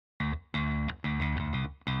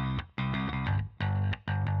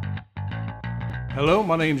Hello,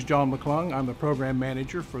 my name is John McClung. I'm the program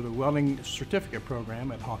manager for the Welding Certificate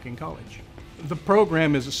Program at Hocking College. The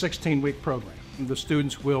program is a 16-week program. The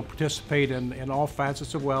students will participate in all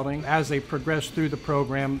facets of welding. As they progress through the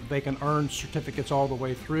program, they can earn certificates all the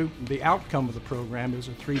way through. The outcome of the program is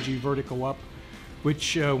a 3G vertical up,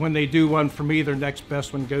 which when they do one for me, their next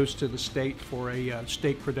best one goes to the state for a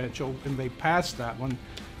state credential. And they pass that one.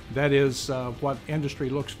 That is what industry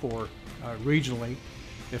looks for regionally.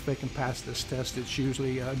 If they can pass this test, it's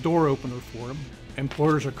usually a door opener for them.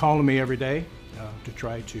 Employers are calling me every day to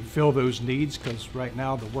try to fill those needs, because right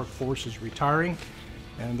now the workforce is retiring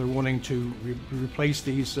and they're wanting to replace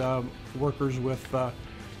these workers with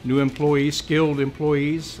new employees, skilled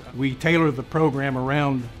employees. We tailor the program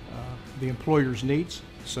around the employer's needs,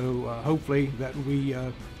 so hopefully that we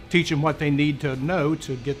teach them what they need to know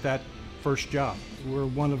to get that first job. We're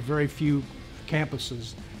one of very few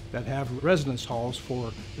campuses that have residence halls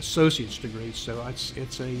for associate's degrees, so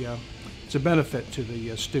it's a benefit to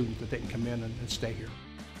the student that they can come in and stay here.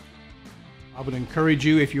 I would encourage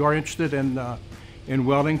you, if you are interested in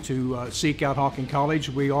welding, to seek out Hocking College.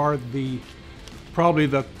 We are probably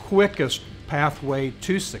the quickest pathway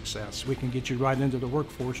to success. We can get you right into the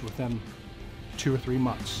workforce within 2 or 3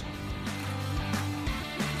 months.